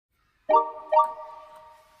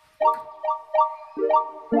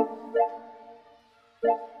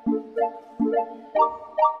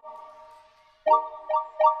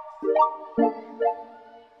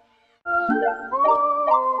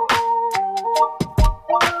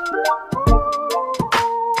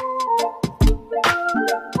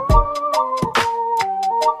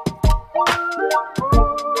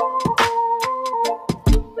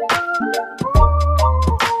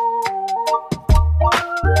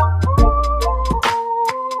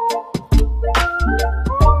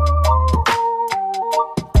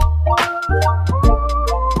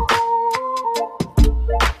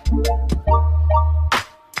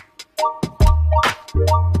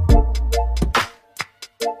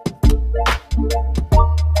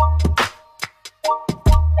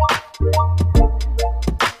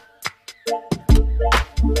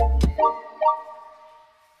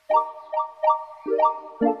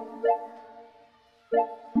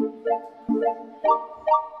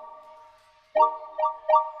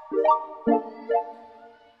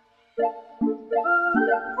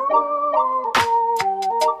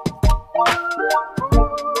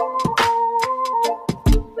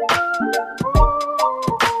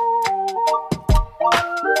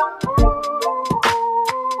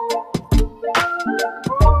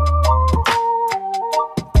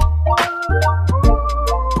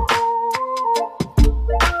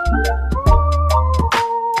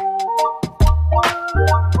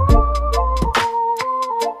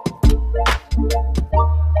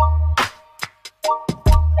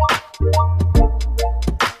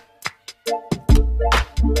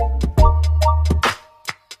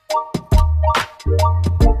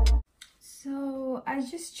I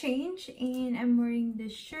just changed and I'm wearing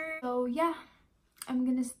this shirt. So yeah, I'm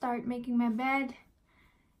gonna start making my bed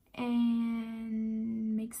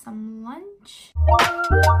and make some lunch.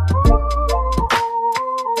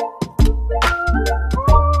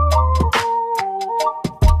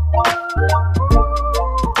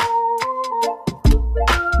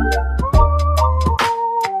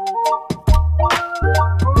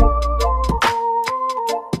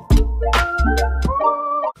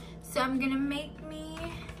 So I'm gonna make me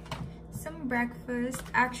some breakfast,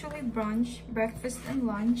 actually brunch, breakfast and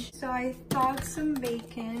lunch. So I thawed some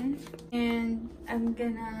bacon and I'm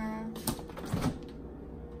gonna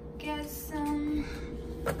get some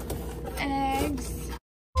eggs.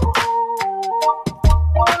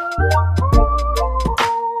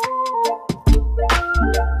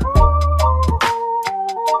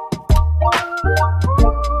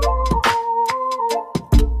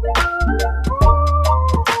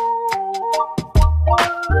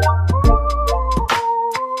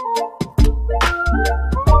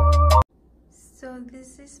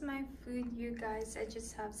 This is my food, you guys. I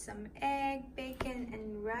just have some egg, bacon,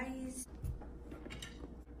 and rice.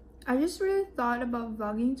 I just really thought about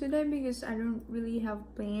vlogging today because I don't really have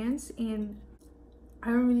plans and I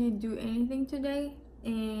don't really do anything today,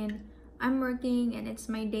 and I'm working and it's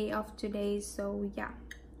my day off today. So yeah,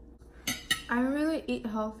 I don't really eat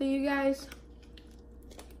healthy, you guys.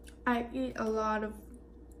 I eat a lot of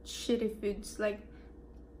shitty foods, like,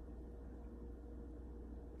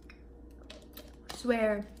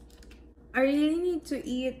 swear I really need to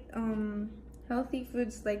eat healthy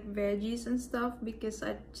foods like veggies and stuff because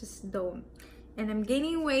I just don't, and I'm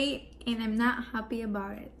gaining weight and I'm not happy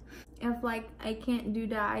about it. If like I can't do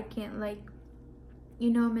that, I can't, like,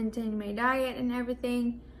 you know, maintain my diet and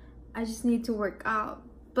everything. I just need to work out,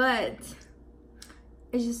 but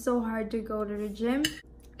it's just so hard to go to the gym.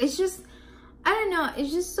 It's just, I don't know,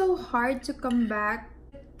 it's just so hard to come back.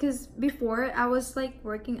 Because before I was like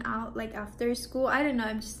working out like after school. I don't know,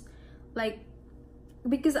 I'm just like,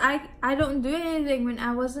 because I don't do anything when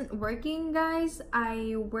I wasn't working, guys.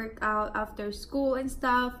 I work out after school and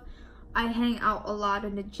stuff. I hang out a lot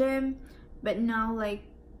in the gym, but now like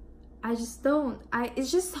I just don't.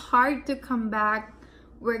 It's just hard to come back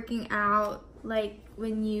working out like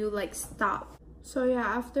when you like stop. So yeah,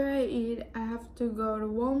 after I eat, I have to go to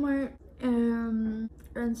Walmart and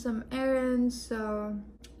run some errands. So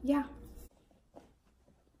yeah.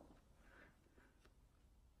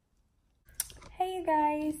 Hey you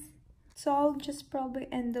guys, so I'll just probably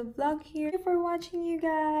end the vlog here. Thank you for watching, you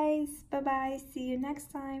guys. Bye bye, see you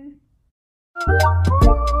next time.